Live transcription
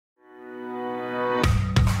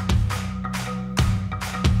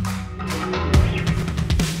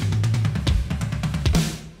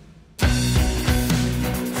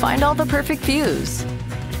find all the perfect views,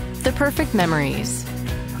 the perfect memories,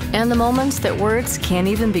 and the moments that words can't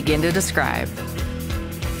even begin to describe.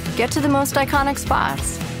 Get to the most iconic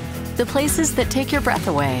spots, the places that take your breath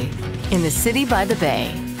away in the city by the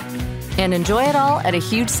bay, and enjoy it all at a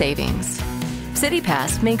huge savings.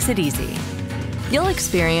 CityPass makes it easy. You'll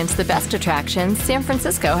experience the best attractions San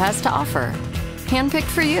Francisco has to offer,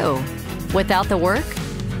 handpicked for you, without the work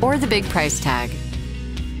or the big price tag.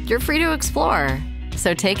 You're free to explore,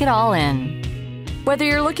 so take it all in. Whether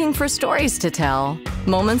you're looking for stories to tell,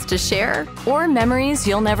 moments to share, or memories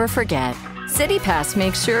you'll never forget, CityPass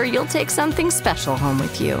makes sure you'll take something special home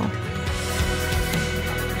with you.